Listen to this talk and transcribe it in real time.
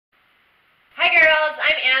girls,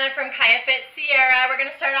 I'm Anna from Kaya Fit Sierra. We're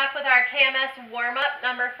going to start off with our KMS warm-up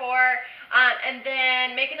number 4, and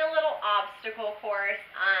then making a little obstacle course.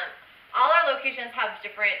 All our locations have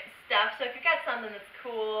different stuff, so if you've got something that's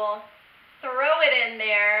cool, throw it in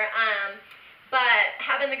there. But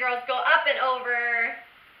having the girls go up and over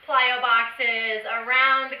plyo boxes,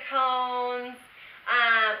 around cones,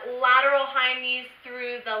 lateral high knees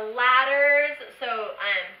through the ladders, so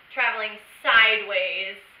traveling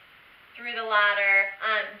sideways through the ladder.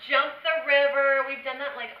 Jump the river. We've done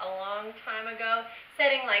that like a long time ago.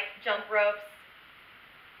 Setting like jump ropes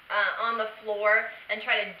on the floor and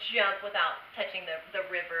try to jump without touching the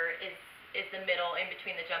river is the middle in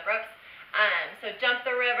between the jump ropes. So jump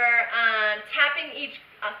the river. Tapping each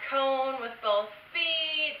cone with both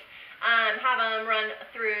feet. Have them run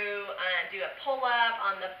through, do a pull-up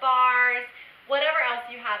on the bars. Whatever else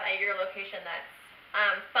you have at your location that's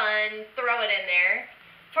fun, throw it in there.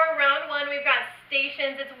 For round 1, we've got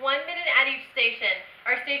stations. It's 1 minute at each station.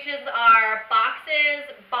 Our stations are boxes,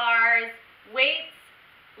 bars, weights,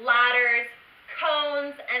 ladders,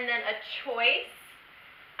 cones, and then a choice.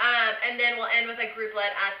 And then we'll end with a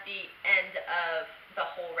grouplet at the end of the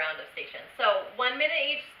whole round of stations. So 1 minute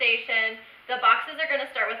each station. The boxes are going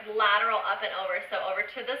to start with lateral up and over. So over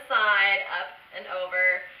to the side, up and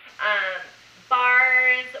over.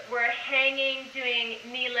 Bars, we're hanging, doing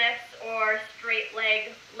knee lifts or straight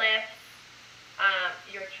leg lifts.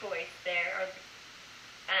 Your choice there, or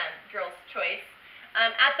girl's choice.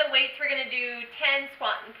 At the weights, we're going to do 10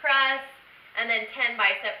 squat and press, and then 10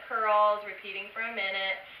 bicep curls, repeating for a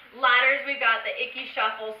minute. Ladders, we've got the icky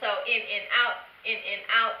shuffle, so in, out, in,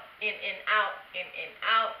 out, in, out, in,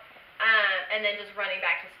 out. And then just running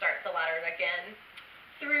back to start the ladder again.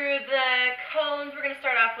 Through the cones, we're going to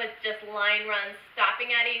start off with just line runs,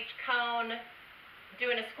 stopping at each cone,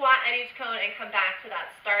 doing a squat at each cone, and come back to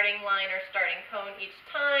that starting line or starting cone each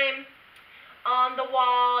time. On the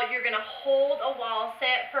wall, you're going to hold a wall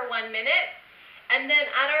sit for 1 minute. And then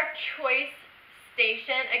at our choice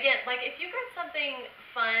station, again, like if you've got something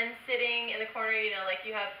fun sitting in the corner, you know, like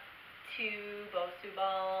you have 2 Bosu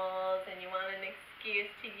balls and you want an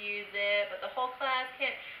excuse to use it, but the whole class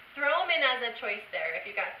can't. Throw them in as a choice there. If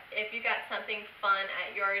you got something fun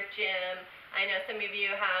at your gym, I know some of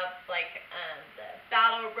you have like the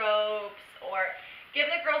battle ropes, or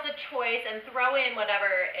give the girls a choice and throw in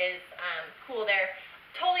whatever is cool there.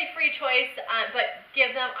 Totally free choice, but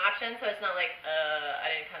give them options so it's not like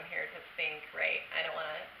I didn't come here to think, right? I don't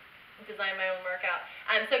want to design my own workout.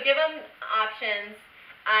 So give them options.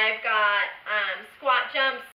 I've got squat jumps,